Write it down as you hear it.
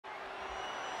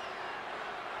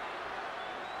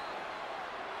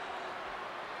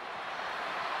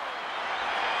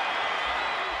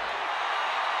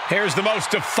Here's the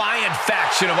most defiant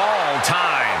faction of all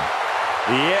time.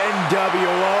 The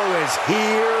NWO is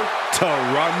here to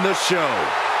run the show.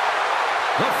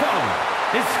 The following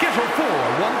is scheduled for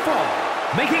one fall,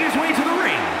 making his way to the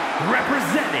ring,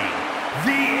 representing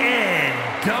the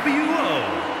NWO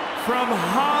from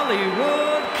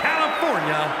Hollywood,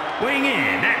 California, weighing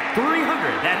in at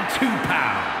 302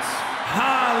 pounds,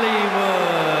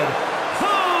 Hollywood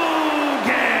Hogan!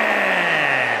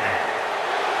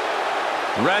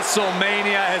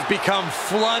 WrestleMania has become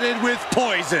flooded with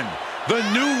poison. The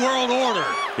New World Order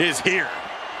is here.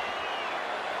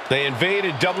 They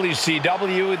invaded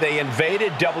WCW, they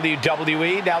invaded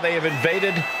WWE, now they have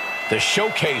invaded the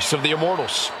showcase of the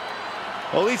Immortals.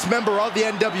 Well, each member of the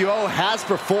NWO has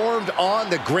performed on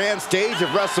the grand stage of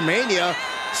WrestleMania.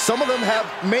 Some of them have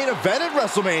main evented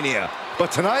WrestleMania.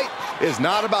 But tonight is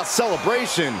not about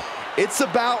celebration, it's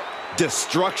about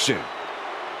destruction.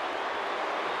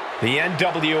 The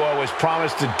NWO has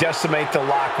promised to decimate the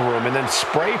locker room and then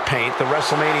spray paint the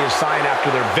WrestleMania sign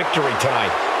after their victory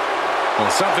tonight.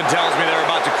 Well, something tells me they're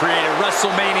about to create a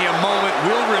WrestleMania moment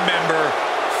we'll remember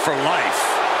for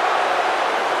life.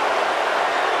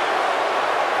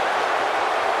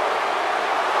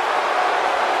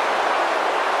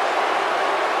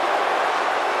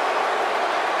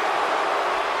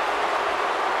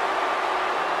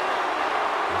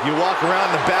 You walk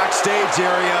around the backstage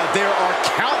area, there are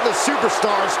countless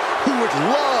superstars who would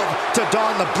love to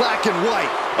don the black and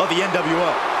white of the NWO.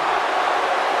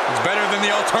 It's better than the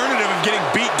alternative of getting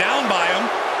beat down by them.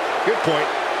 Good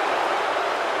point.